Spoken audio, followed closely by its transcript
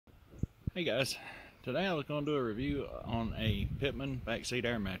Hey guys, today I was going to do a review on a Pittman backseat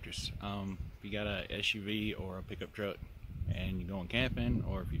air mattress. If you got a SUV or a pickup truck and you're going camping,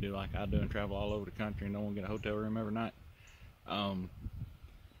 or if you do like I do and travel all over the country and don't want to get a hotel room every night, want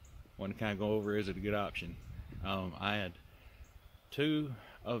to kind of go over, is it a good option? I had two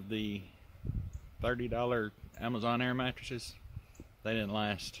of the $30 Amazon air mattresses. They didn't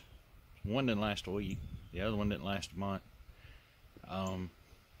last. One didn't last a week, the other one didn't last a month. And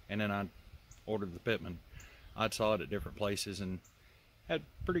then I ordered the Pittman. I saw it at different places and had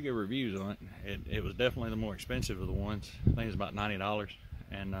pretty good reviews on it. It was definitely the more expensive of the ones. I think it's about $90.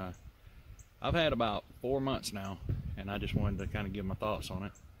 And I've had about 4 months now, and I just wanted to kind of give my thoughts on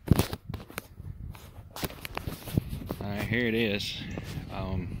it. Alright, here it is.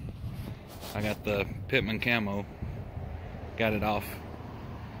 I got the Pittman camo. Got it off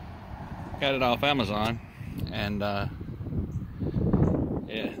Amazon, and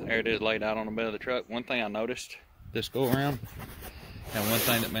yeah, there it is laid out on the bed of the truck. One thing I noticed this go around, and one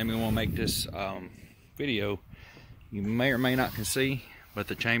thing that made me want to make this video, you may or may not can see, but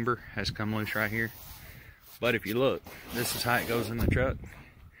the chamber has come loose right here. But if you look, this is how it goes in the truck,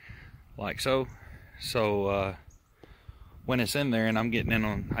 like so. So when it's in there and I'm getting in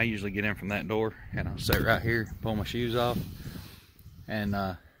on, I usually get in from that door, and I'll sit right here, pull my shoes off, and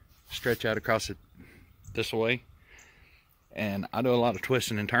stretch out across it this way. And I do a lot of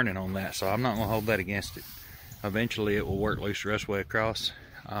twisting and turning on that, so I'm not going to hold that against it. Eventually it will work loose the rest of the way across.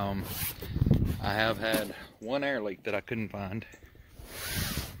 I have had one air leak that I couldn't find.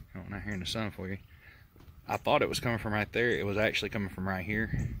 I'm not here in the sun for you. I thought it was coming from right there. It was actually coming from right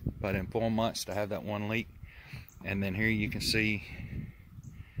here. But in 4 months to have that one leak. And then here you can see,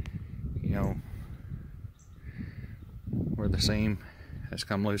 you know, where the seam has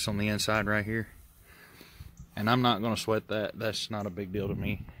come loose on the inside right here. And I'm not going to sweat that. That's not a big deal to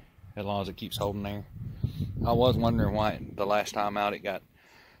me, as long as it keeps holding there. I was wondering why the last time out it got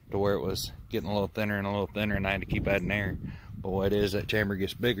to where it was getting a little thinner and a little thinner, and I had to keep adding air. But what it is, that chamber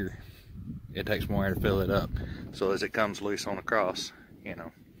gets bigger, it takes more air to fill it up. So as it comes loose on the cross, you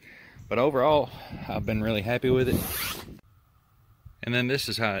know. But overall, I've been really happy with it. And then this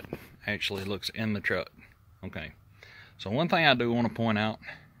is how it actually looks in the truck. Okay. So one thing I do want to point out,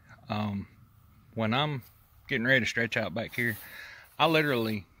 when I'm getting ready to stretch out back here, I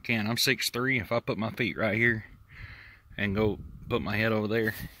literally can. I'm 6'3". If I put my feet right here and go put my head over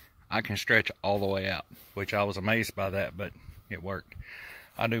there, I can stretch all the way out, which I was amazed by that, but it worked.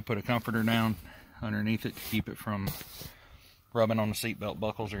 I do put a comforter down underneath it to keep it from rubbing on the seatbelt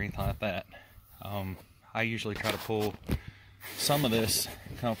buckles or anything like that. I usually try to pull some of this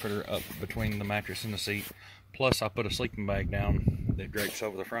comforter up between the mattress and the seat. Plus I put a sleeping bag down that drapes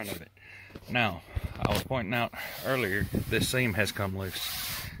over the front of it. Now, I was pointing out earlier, this seam has come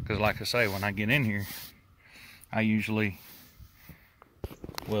loose. Because like I say, when I get in here, I usually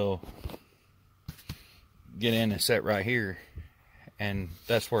will get in and sit right here. And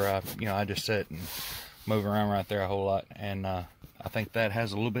that's where I just sit and move around right there a whole lot. And I think that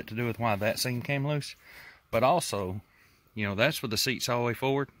has a little bit to do with why that seam came loose. But also, you know, that's with the seats all the way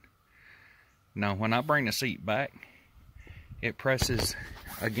forward. Now, when I bring the seat back, it presses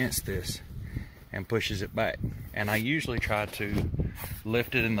against this and pushes it back. And I usually try to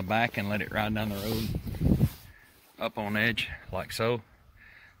lift it in the back and let it ride down the road up on edge, like so.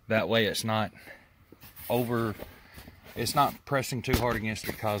 That way it's not it's not pressing too hard against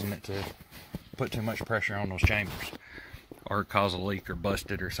it, causing it to put too much pressure on those chambers or cause a leak or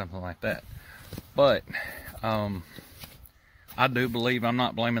bust it or something like that. But I do believe, I'm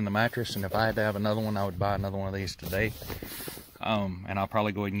not blaming the mattress, and if I had to have another one, I would buy another one of these today. And I'll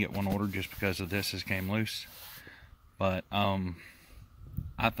probably go ahead and get one ordered just because of this has came loose. But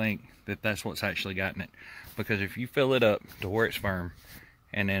I think that that's what's actually gotten it. Because if you fill it up to where it's firm,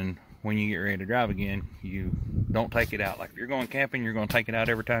 and then when you get ready to drive again, you don't take it out. Like if you're going camping, you're going to take it out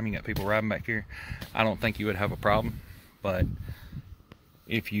every time. You got people riding back here, I don't think you would have a problem. But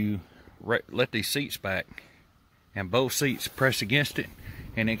if you let these seats back and both seats press against it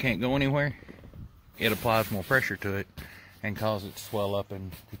and it can't go anywhere, it applies more pressure to it and cause it to swell up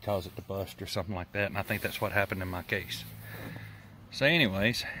and cause it to bust or something like that. And I think that's what happened in my case. So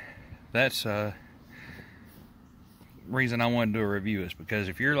anyways, that's reason I wanted to do a review, is because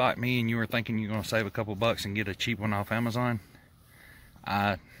if you're like me and you were thinking you're going to save a couple bucks and get a cheap one off Amazon,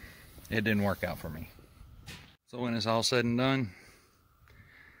 it didn't work out for me. So when it's all said and done,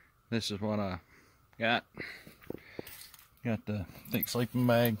 this is what I got. Got the thick sleeping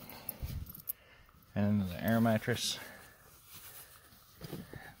bag and the air mattress,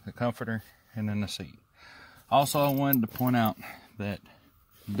 the comforter, and then the seat. Also, I wanted to point out that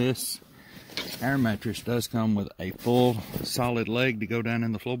this our mattress does come with a full solid leg to go down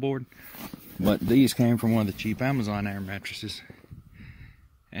in the floorboard, but these came from one of the cheap Amazon air mattresses,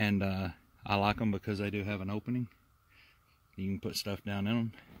 and I like them because they do have an opening. You can put stuff down in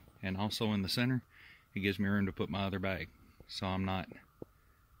them, and also in the center it gives me room to put my other bag, so I'm not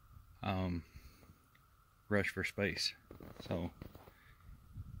rushed for space. So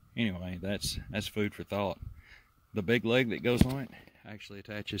anyway, that's food for thought. The big leg that goes on it actually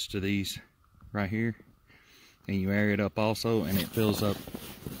attaches to these right here, and you air it up also, and it fills up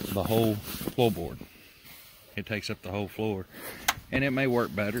the whole floorboard. It takes up the whole floor, and it may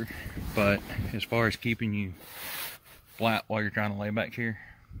work better, but as far as keeping you flat while you're trying to lay back here,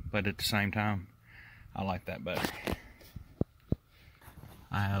 but at the same time, I like that better.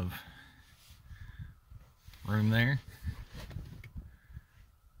 I have room there.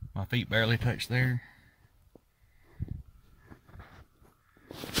 My feet barely touch there.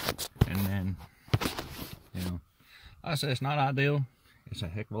 And then, you know, like I said, it's not ideal. It's a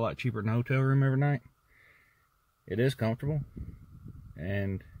heck of a lot cheaper than a hotel room every night. It is comfortable.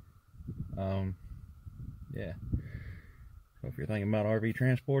 And, yeah. So if you're thinking about RV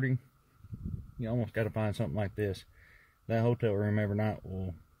transporting, you almost got to find something like this. That hotel room every night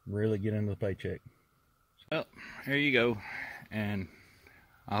will really get into the paycheck. Well, here you go. And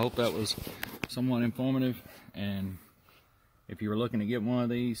I hope that was somewhat informative. And if you were looking to get one of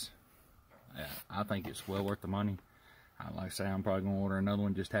these, I think it's well worth the money. Like I say, I'm probably going to order another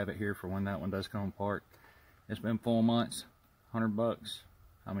one, just have it here for when that one does come apart. It's been 4 months, $100.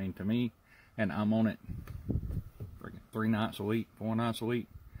 I mean, to me, and I'm on it 3 nights a week, 4 nights a week.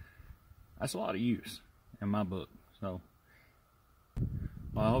 That's a lot of use in my book. So,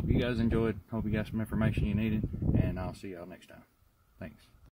 well, I hope you guys enjoyed. Hope you got some information you needed, and I'll see y'all next time. Thanks.